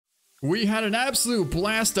We had an absolute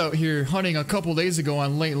blast out here hunting a couple days ago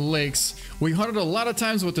on Layton Lakes. We hunted a lot of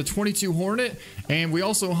times with the 22 Hornet, and we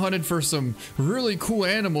also hunted for some really cool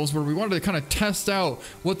animals where we wanted to kind of test out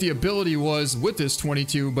what the ability was with this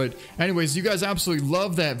 22. But anyways, you guys absolutely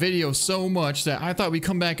loved that video so much that I thought we'd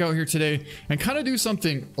come back out here today and kind of do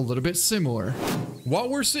something a little bit similar. While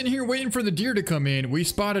we're sitting here waiting for the deer to come in, we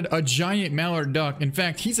spotted a giant mallard duck. In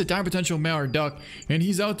fact, he's a die potential mallard duck, and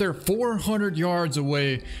he's out there 400 yards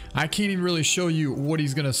away. I can't even really show you what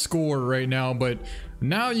he's gonna score right now, but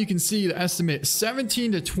now you can see the estimate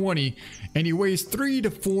 17 to 20, and he weighs 3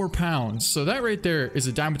 to 4 pounds. So that right there is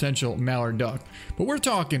a die potential mallard duck. But we're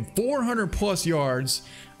talking 400 plus yards.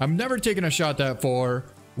 I've never taken a shot that far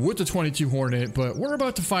with the 22 Hornet, but we're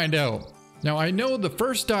about to find out. Now I know the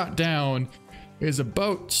first dot down is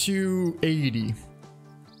about 280.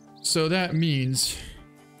 So that means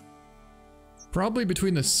probably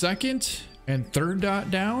between the second and third dot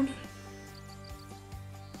down.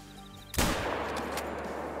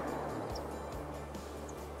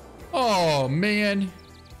 Oh man,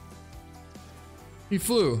 he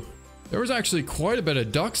flew. There was actually quite a bit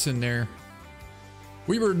of ducks in there.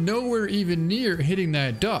 We were nowhere even near hitting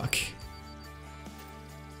that duck.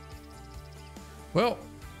 Well,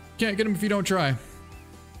 can't get him if you don't try.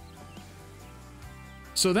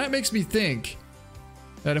 So that makes me think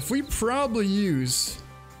that if we probably use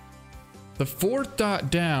the fourth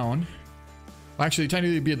dot down, actually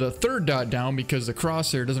technically it'd be the third dot down because the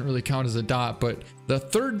crosshair doesn't really count as a dot, but the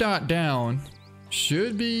third dot down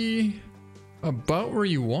should be about where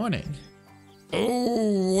you want it.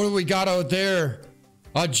 Oh, what do we got out there?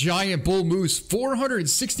 A giant bull moose,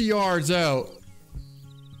 460 yards out.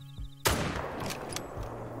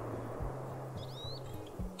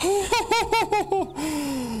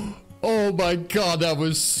 Oh my god, that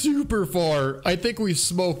was super far. I think we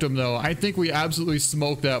smoked him though. I think we absolutely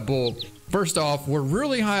smoked that bull. First off, we're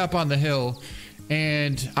really high up on the hill,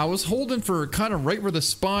 and I was holding for kind of right where the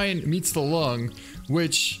spine meets the lung,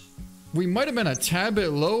 which we might have been a tad bit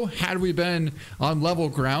low had we been on level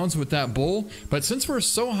grounds with that bull. But since we're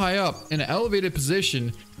so high up in an elevated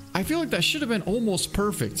position, I feel like that should have been almost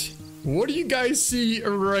perfect. What do you guys see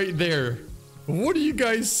right there? What do you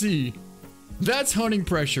guys see? That's hunting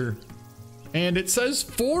pressure. And it says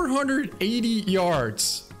 480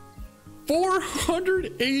 yards.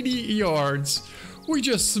 480 yards. We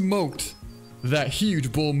just smoked that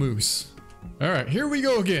huge bull moose. All right, here we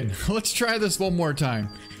go again. Let's try this one more time.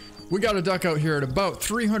 We got a duck out here at about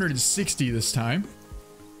 360 this time.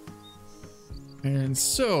 And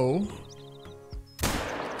so...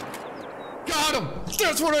 got him!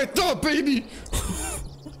 That's what I thought, baby!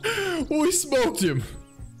 We smoked him.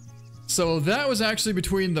 So that was actually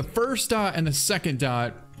between the first dot and the second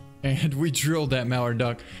dot, and we drilled that mallard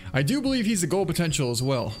duck. I do believe he's a gold potential as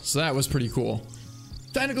well, so that was pretty cool.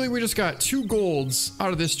 Technically, we just got 2 golds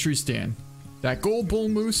out of this tree stand. That gold bull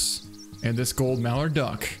moose and this gold mallard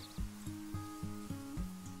duck.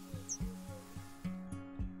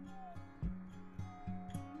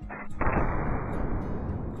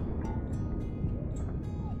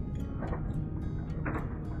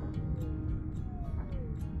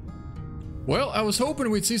 Well, I was hoping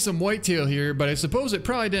we'd see some whitetail here, but I suppose it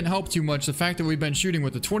probably didn't help too much the fact that we've been shooting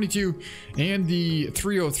with the 22 and the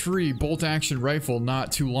 303 bolt action rifle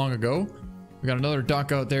not too long ago. We got another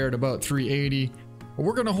duck out there at about 380, but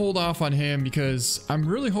we're gonna hold off on him because I'm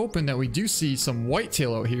really hoping that we do see some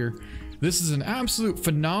whitetail out here. This is an absolute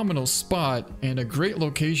phenomenal spot and a great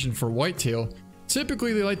location for whitetail.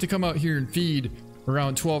 Typically, they like to come out here and feed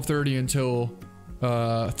around 12:30 until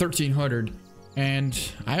 1300. And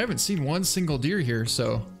I haven't seen one single deer here,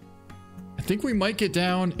 so I think we might get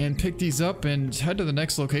down and pick these up and head to the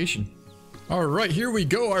next location. All right, here we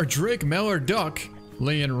go. Our Drake mallard duck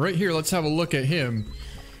laying right here. Let's have a look at him.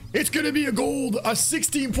 It's gonna be a gold, a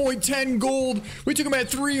 16.10 gold. We took him at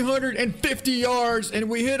 350 yards and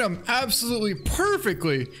we hit him absolutely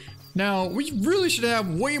perfectly. Now, we really should have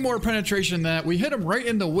way more penetration than that. We hit him right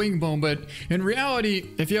in the wing bone, but in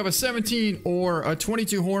reality, if you have a 17 or a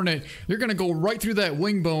 22 Hornet, you're gonna go right through that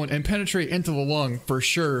wing bone and penetrate into the lung for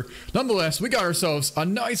sure. Nonetheless, we got ourselves a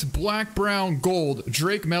nice black, brown, gold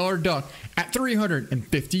Drake mallard duck at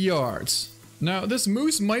 350 yards. Now, this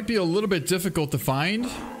moose might be a little bit difficult to find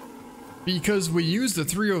because we use the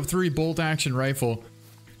 303 bolt action rifle,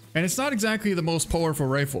 and it's not exactly the most powerful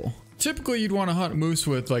rifle. Typically, you'd want to hunt moose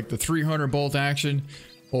with like the 300 bolt action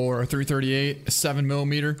or a 338, a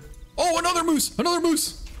 7mm. Oh, another moose! Another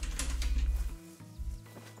moose!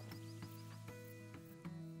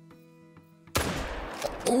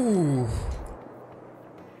 Ooh.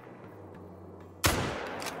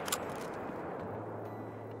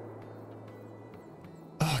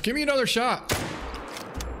 give me another shot.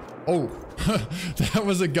 Oh, that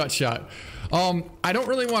was a gut shot. I don't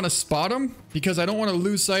really want to spot him because I don't want to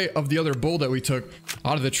lose sight of the other bull that we took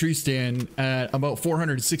out of the tree stand at about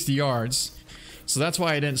 460 yards. So that's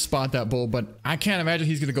why I didn't spot that bull, but I can't imagine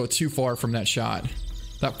he's going to go too far from that shot.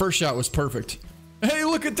 That first shot was perfect. Hey,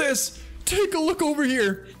 look at this. Take a look over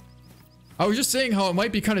here. I was just saying how it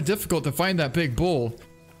might be kind of difficult to find that big bull.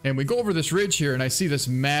 And we go over this ridge here and I see this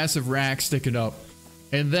massive rack sticking up.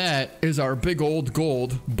 And that is our big old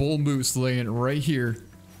gold bull moose laying right here.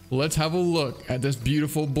 Let's have a look at this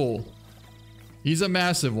beautiful bull. He's a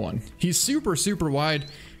massive one. He's super, super wide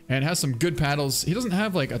and has some good paddles. He doesn't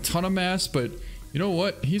have like a ton of mass, but you know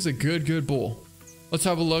what? He's a good bull. Let's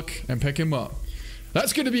have a look and pick him up.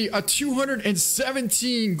 That's going to be a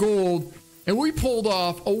 217 gold. And we pulled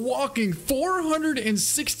off a walking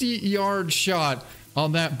 460 yard shot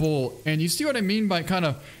on that bull. And you see what I mean by kind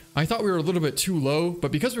of, I thought we were a little bit too low,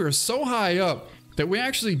 but because we were so high up that we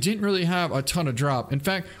actually didn't really have a ton of drop. In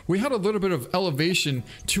fact, we had a little bit of elevation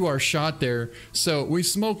to our shot there. So we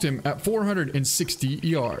smoked him at 460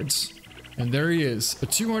 yards. And there he is, a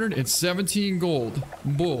 217 gold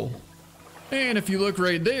bull. And if you look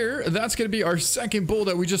right there, that's going to be our second bull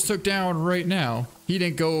that we just took down right now. He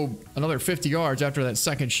didn't go another 50 yards after that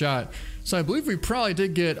second shot. So I believe we probably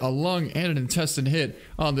did get a lung and an intestine hit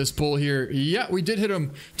on this bull here. Yeah, we did hit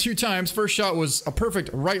him 2 times. First shot was a perfect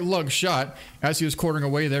right lung shot as he was quartering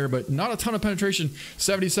away there, but not a ton of penetration.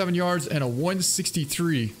 77 yards and a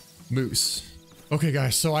 163 moose. Okay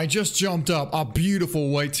guys, so I just jumped up a beautiful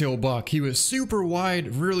whitetail buck. He was super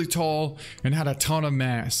wide, really tall, and had a ton of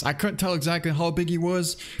mass. I couldn't tell exactly how big he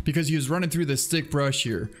was because he was running through this thick brush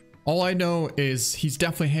here. All I know is he's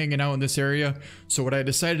definitely hanging out in this area. So what I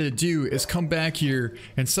decided to do is come back here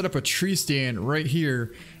and set up a tree stand right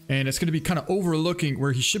here. And it's going to be kind of overlooking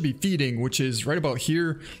where he should be feeding, which is right about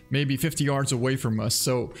here, maybe 50 yards away from us.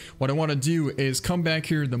 So what I want to do is come back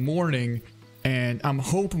here in the morning and I'm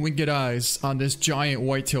hoping we get eyes on this giant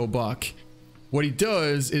whitetail buck. What he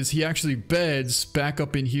does is he actually beds back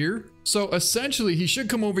up in here. So essentially he should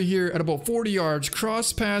come over here at about 40 yards,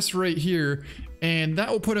 cross pass right here, and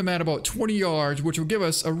that will put him at about 20 yards, which will give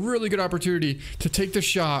us a really good opportunity to take the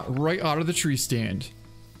shot right out of the tree stand.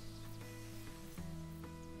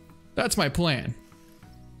 That's my plan.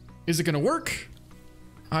 Is it gonna work?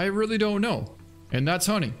 I really don't know. And that's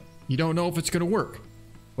hunting. You don't know if it's gonna work.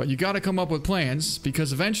 But you gotta come up with plans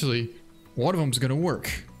because eventually one of them's gonna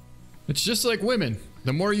work. It's just like women.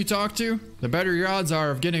 The more you talk to, the better your odds are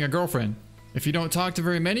of getting a girlfriend. If you don't talk to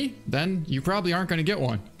very many, then you probably aren't gonna get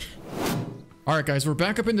one. Alright guys, we're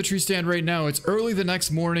back up in the tree stand right now. It's early the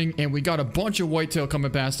next morning and we got a bunch of whitetail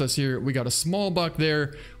coming past us here. We got a small buck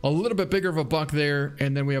there, a little bit bigger of a buck there,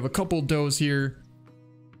 and then we have a couple does here.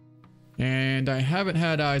 And I haven't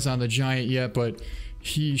had eyes on the giant yet, but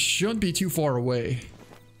he shouldn't be too far away.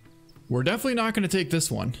 We're definitely not going to take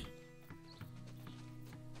this one.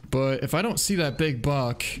 But if I don't see that big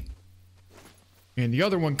buck and the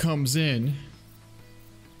other one comes in,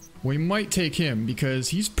 we might take him because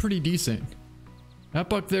he's pretty decent. That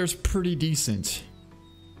buck there's pretty decent.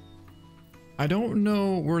 I don't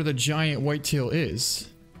know where the giant whitetail is.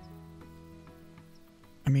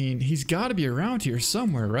 I mean, he's got to be around here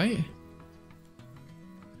somewhere, right?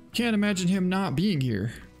 Can't imagine him not being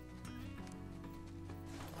here.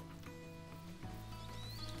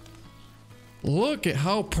 Look at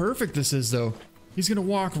how perfect this is though. He's gonna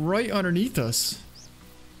walk right underneath us.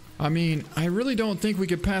 I mean, I really don't think we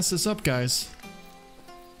could pass this up, guys.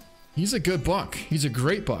 He's a good buck. He's a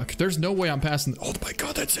great buck. There's no way I'm passing. Oh my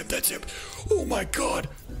god, that's him, that's him. Oh my god.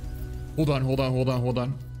 Hold on.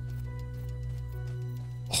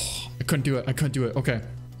 Oh, I couldn't do it. Okay.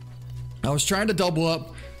 I was trying to double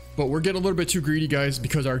up, but we're getting a little bit too greedy, guys,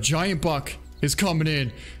 because our giant buck is coming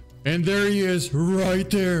in. And there he is, right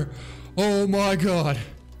there. Oh my god.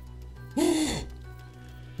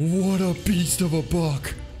 What a beast of a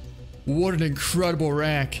buck. What an incredible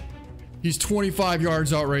rack. He's 25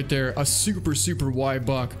 yards out right there. A super, super wide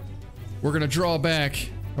buck. We're going to draw back,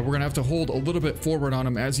 and we're going to have to hold a little bit forward on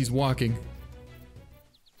him as he's walking.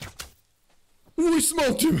 We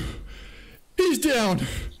smoked him. He's down.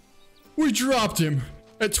 We dropped him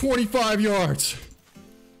at 25 yards.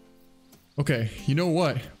 Okay, you know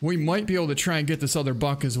what? We might be able to try and get this other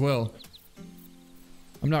buck as well.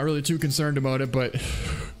 I'm not really too concerned about it, but...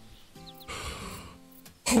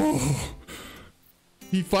 Oh,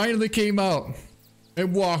 he finally came out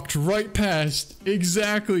and walked right past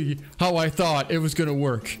exactly how I thought it was gonna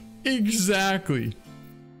work. Exactly.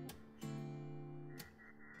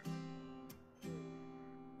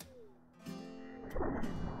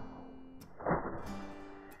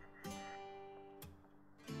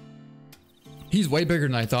 He's way bigger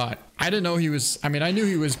than I thought. I didn't know he was, I mean, I knew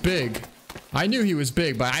he was big. I knew he was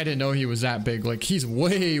big, but I didn't know he was that big. Like, he's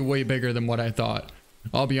way, way bigger than what I thought.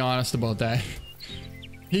 I'll be honest about that.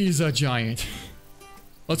 He's a giant.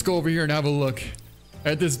 Let's go over here and have a look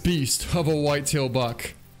at this beast of a whitetail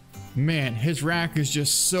buck. Man, his rack is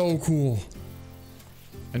just so cool.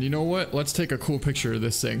 And you know what? Let's take a cool picture of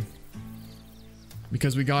this thing.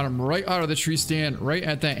 Because we got him right out of the tree stand, right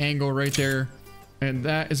at that angle right there. And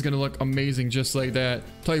that is going to look amazing just like that.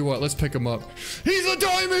 Tell you what, let's pick him up. He's a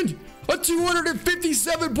diamond! A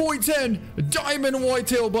 257.10 diamond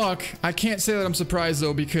whitetail buck. I can't say that I'm surprised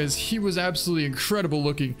though, because he was absolutely incredible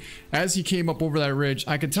looking as he came up over that ridge.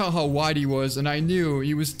 I could tell how wide he was, and I knew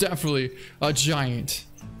he was definitely a giant.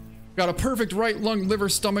 Got a perfect right lung, liver,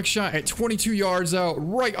 stomach shot at 22 yards out,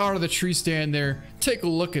 right out of the tree stand there. Take a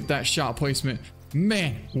look at that shot placement.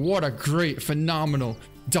 Man, what a great, phenomenal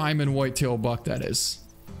diamond whitetail buck that is.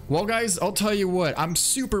 Well guys, I'll tell you what, I'm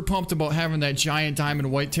super pumped about having that giant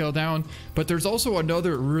diamond whitetail down, but there's also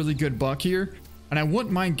another really good buck here, and I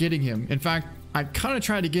wouldn't mind getting him. In fact, I kind of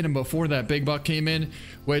tried to get him before that big buck came in,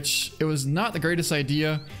 which it was not the greatest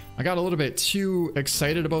idea. I got a little bit too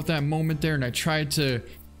excited about that moment there, and I tried to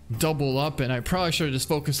double up, and I probably should have just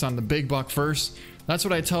focused on the big buck first. That's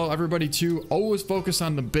what I tell everybody too, always focus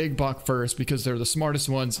on the big buck first, because they're the smartest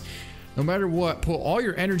ones. No matter what, put all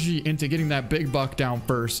your energy into getting that big buck down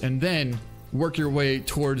first, and then work your way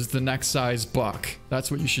towards the next size buck.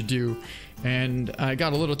 That's what you should do. And I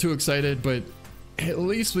got a little too excited, but at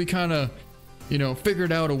least we kind of, you know,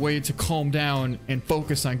 figured out a way to calm down and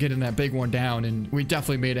focus on getting that big one down, and we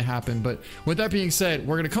definitely made it happen. But with that being said,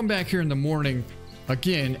 we're gonna come back here in the morning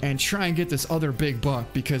again and try and get this other big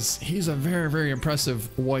buck, because he's a very, very impressive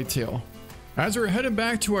whitetail. As we're heading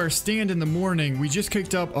back to our stand in the morning, we just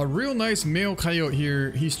kicked up a real nice male coyote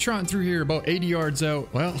here. He's trotting through here about 80 yards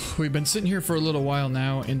out. Well, we've been sitting here for a little while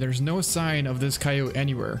now, and there's no sign of this coyote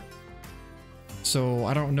anywhere. So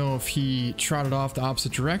I don't know if he trotted off the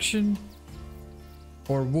opposite direction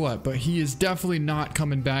or what, but he is definitely not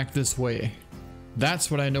coming back this way.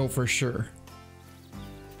 That's what I know for sure.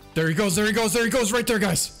 There he goes, there he goes, there he goes, right there,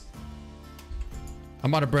 guys.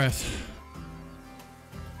 I'm out of breath.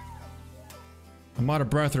 I'm out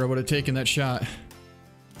of breath, or I would have taken that shot.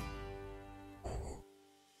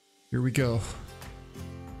 Here we go.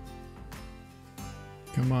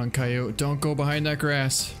 Come on, coyote. Don't go behind that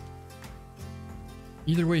grass.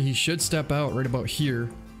 Either way, he should step out right about here.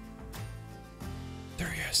 There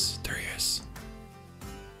he is. There he is.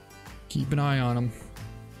 Keep an eye on him.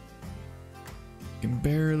 You can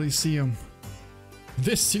barely see him.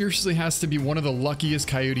 This seriously has to be one of the luckiest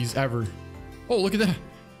coyotes ever. Oh, look at that.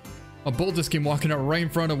 A bull just came walking out right in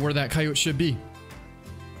front of where that coyote should be.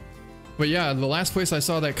 But yeah, the last place I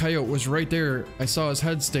saw that coyote was right there. I saw his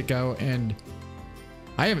head stick out, and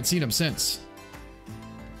I haven't seen him since.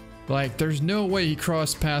 Like, there's no way he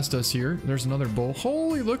crossed past us here. There's another bull.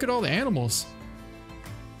 Holy, look at all the animals.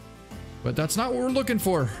 But that's not what we're looking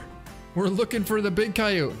for. We're looking for the big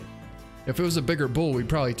coyote. If it was a bigger bull, we'd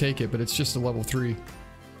probably take it, but it's just a level 3.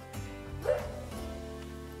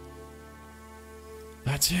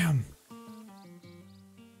 That's him.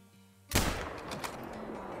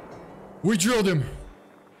 We drilled him.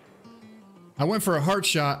 I went for a heart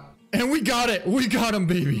shot, and we got it. We got him,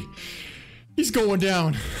 baby. He's going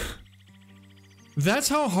down. That's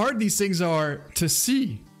how hard these things are to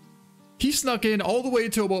see. He snuck in all the way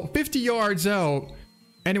to about 50 yards out,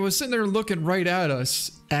 and it was sitting there looking right at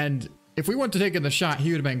us. And if we went to taking the shot,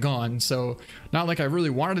 he would have been gone. So not like I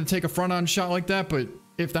really wanted to take a front-on shot like that, but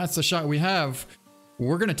if that's the shot we have,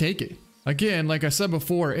 we're gonna take it. Again, like I said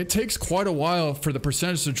before, it takes quite a while for the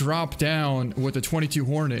percentage to drop down with the 22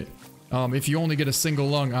 Hornet if you only get a single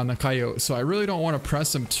lung on the coyote. So I really don't want to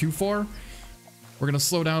press him too far. We're gonna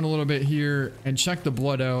slow down a little bit here and check the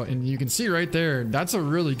blood out, and you can see right there, that's a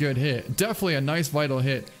really good hit. Definitely a nice vital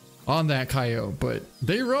hit on that coyote, but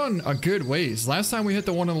they run a good ways. Last time we hit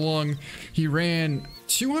the one in the lung, he ran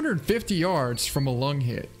 250 yards from a lung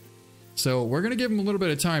hit. So we're gonna give him a little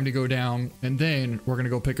bit of time to go down, and then we're gonna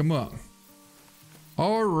go pick him up.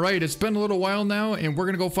 All right, it's been a little while now, and we're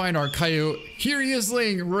gonna go find our coyote. Here he is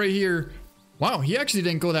laying right here. Wow, he actually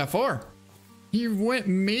didn't go that far. He went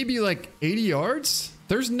maybe like 80 yards.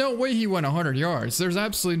 There's no way he went 100 yards. There's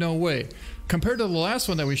absolutely no way. Compared to the last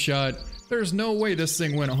one that we shot, there's no way this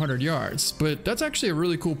thing went 100 yards. But that's actually a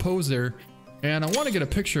really cool pose there, and I want to get a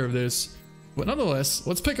picture of this. But nonetheless,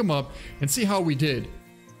 let's pick him up and see how we did.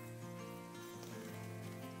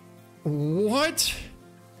 What?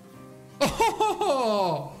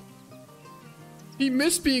 Oh! He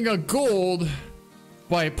missed being a gold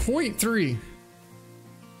by 0.3.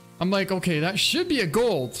 I'm like, okay, that should be a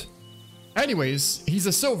gold. Anyways, he's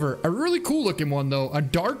a silver. A really cool looking one though. A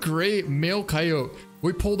dark gray male coyote.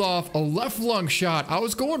 We pulled off a left lung shot. I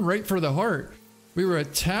was going right for the heart. We were a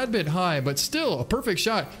tad bit high, but still a perfect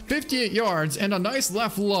shot. 58 yards and a nice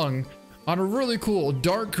left lung on a really cool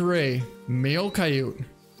dark gray male coyote.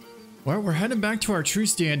 Well, we're heading back to our tree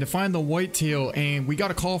stand to find the whitetail, and we got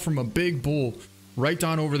a call from a big bull right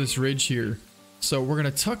down over this ridge here. So we're gonna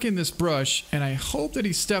tuck in this brush, and I hope that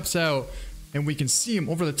he steps out and we can see him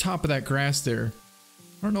over the top of that grass there.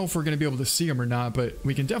 I don't know if we're gonna be able to see him or not, but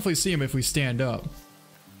we can definitely see him if we stand up.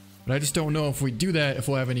 But I just don't know if we do that if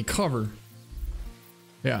we'll have any cover.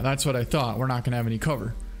 Yeah, that's what I thought. We're not gonna have any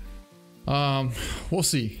cover. We'll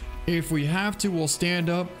see. If we have to, we'll stand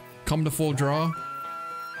up, come to full draw.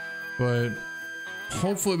 But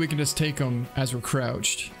hopefully we can just take him as we're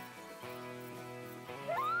crouched.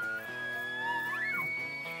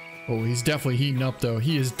 Oh, he's definitely heating up though.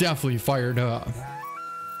 He is definitely fired up.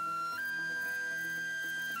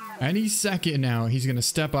 Any second now, he's gonna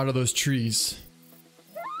step out of those trees.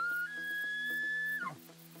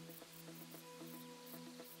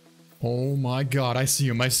 Oh my God, I see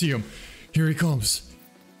him, I see him. Here he comes.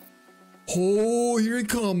 Oh, here he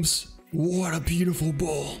comes. What a beautiful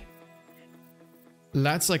bull.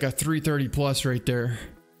 That's like a 330 plus right there.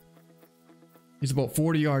 He's about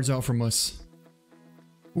 40 yards out from us.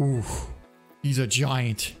 Ooh, he's a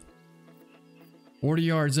giant. 40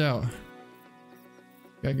 yards out.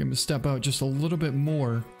 Gotta get him to step out just a little bit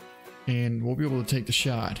more and we'll be able to take the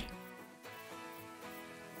shot.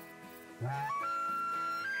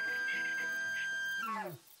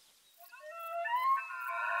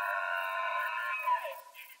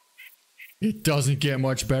 It doesn't get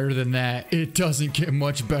much better than that. It doesn't get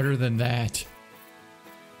much better than that.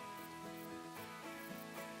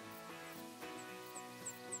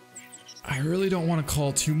 I really don't want to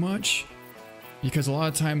call too much because a lot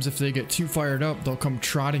of times if they get too fired up, they'll come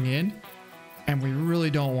trotting in and we really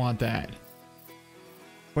don't want that.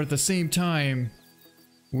 But at the same time,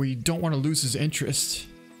 we don't want to lose his interest.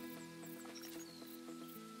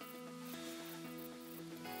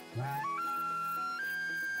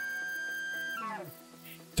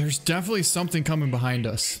 There's definitely something coming behind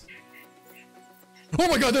us. Oh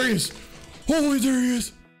my God, there he is! Oh, there he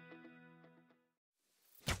is!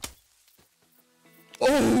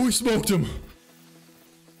 Oh, we smoked him!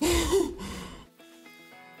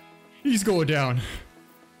 He's going down.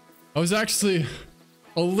 I was actually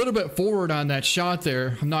a little bit forward on that shot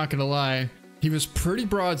there, I'm not gonna lie. He was pretty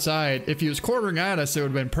broadside. If he was quartering at us, it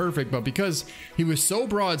would have been perfect. But because he was so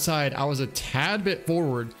broadside, I was a tad bit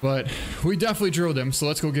forward. But we definitely drilled him. So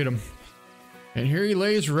let's go get him. And here he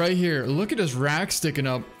lays right here. Look at his rack sticking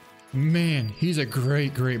up. Man, he's a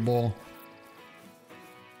great, great bull.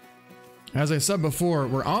 As I said before,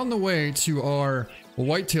 we're on the way to our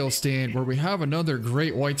whitetail stand where we have another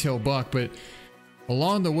great whitetail buck. But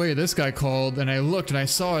along the way, this guy called and I looked and I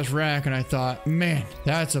saw his rack and I thought, man,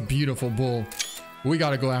 that's a beautiful bull. We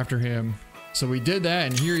got to go after him. So we did that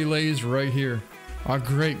and here he lays right here. A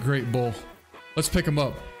great, great bull. Let's pick him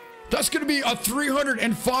up. That's going to be a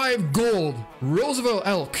 305 gold Roosevelt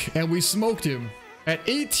elk and we smoked him at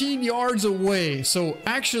 18 yards away. So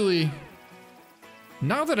actually,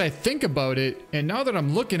 now that I think about it and now that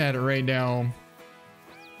I'm looking at it right now,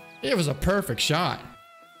 it was a perfect shot.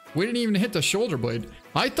 We didn't even hit the shoulder blade.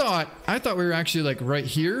 I thought we were actually like right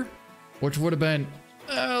here, which would have been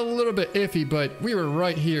a little bit iffy, but we were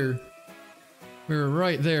right here. We were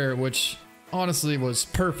right there, which honestly was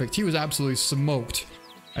perfect. He was absolutely smoked.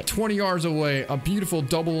 At 20 yards away, a beautiful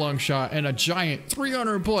double lung shot and a giant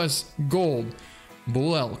 300 plus gold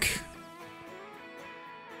bull elk.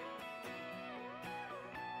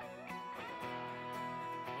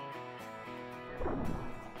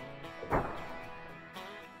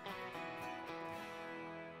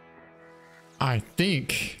 I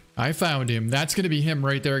think I found him. That's going to be him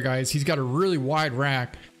right there, guys. He's got a really wide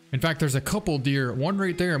rack. In fact, there's a couple deer, one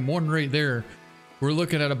right there and one right there. We're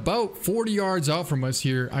looking at about 40 yards out from us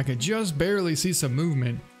here. I could just barely see some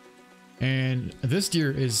movement. And this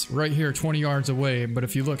deer is right here 20 yards away. But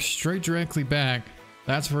if you look straight directly back,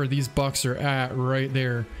 that's where these bucks are at right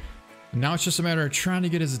there. And now it's just a matter of trying to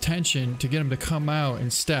get his attention to get him to come out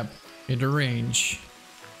and step into range.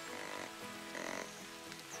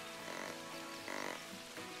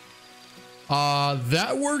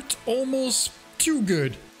 That worked almost too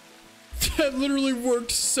good. That literally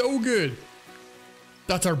worked so good.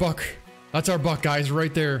 That's our buck. That's our buck, guys,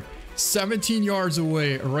 right there. 17 yards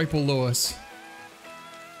away, right below us.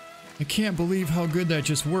 I can't believe how good that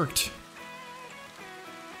just worked.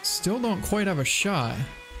 Still don't quite have a shot.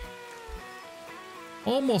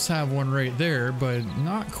 almost have one right there, but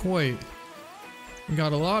not quite. We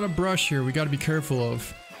got a lot of brush here we got to be careful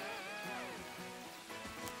of.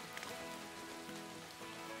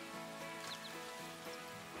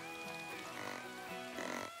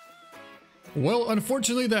 Well,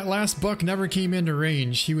 unfortunately, that last buck never came into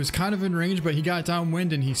range. He was kind of in range, but he got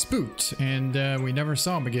downwind and he spooked, and we never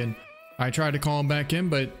saw him again. I tried to call him back in,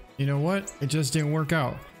 but you know what? It just didn't work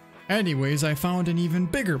out. Anyways, I found an even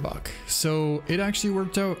bigger buck, so it actually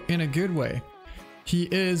worked out in a good way. He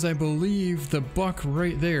is, I believe, the buck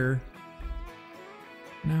right there.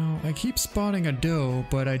 Now, I keep spotting a doe,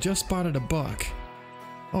 but I just spotted a buck.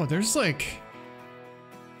 Oh, there's like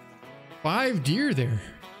 5 deer there.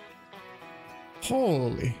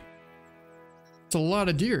 Holy. It's a lot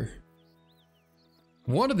of deer.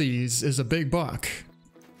 One of these is a big buck.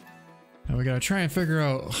 Now we gotta try and figure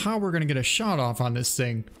out how we're gonna get a shot off on this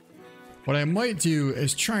thing. What I might do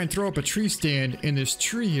is try and throw up a tree stand in this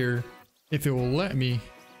tree here, if it will let me.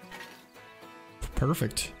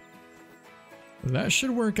 Perfect. That should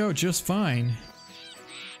work out just fine.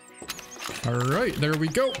 Alright, there we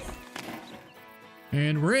go.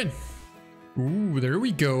 And we're in. Ooh, there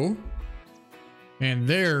we go. And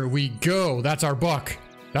there we go. That's our buck.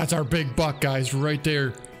 That's our big buck, guys, right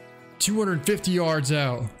there. 250 yards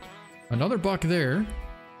out. Another buck there.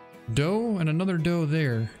 Doe and another doe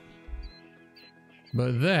there.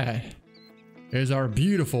 But that is our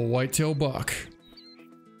beautiful whitetail buck.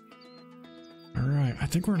 Alright, I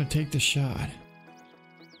think we're gonna take the shot.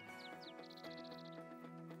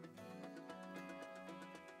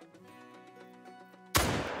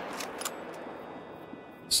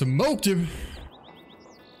 Smoked him.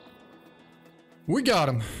 We got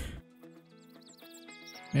him.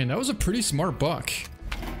 Man, that was a pretty smart buck.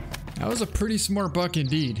 That was a pretty smart buck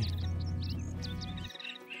indeed.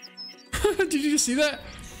 Did you see that?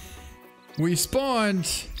 We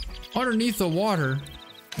spawned underneath the water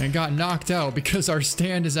and got knocked out because our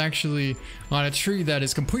stand is actually on a tree that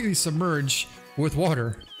is completely submerged with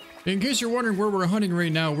water. In case you're wondering where we're hunting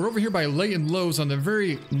right now, we're over here by Layton Lows on the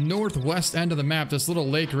very northwest end of the map, this little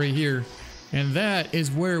lake right here. And that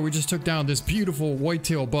is where we just took down this beautiful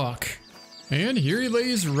whitetail buck. And here he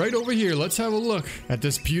lays right over here. Let's have a look at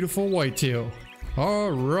this beautiful whitetail.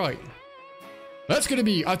 All right. That's going to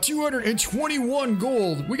be a 221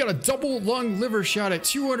 gold. We got a double lung liver shot at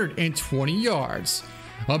 220 yards.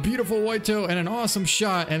 A beautiful whitetail and an awesome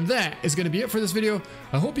shot, and that is going to be it for this video.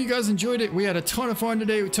 I hope you guys enjoyed it. We had a ton of fun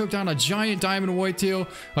today. We took down a giant diamond whitetail,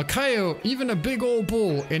 a coyote, even a big old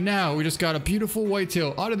bull, and now we just got a beautiful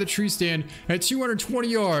whitetail out of the tree stand at 220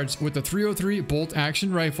 yards with the 303 bolt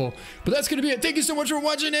action rifle. But that's going to be it. Thank you so much for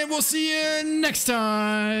watching, and we'll see you next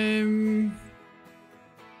time.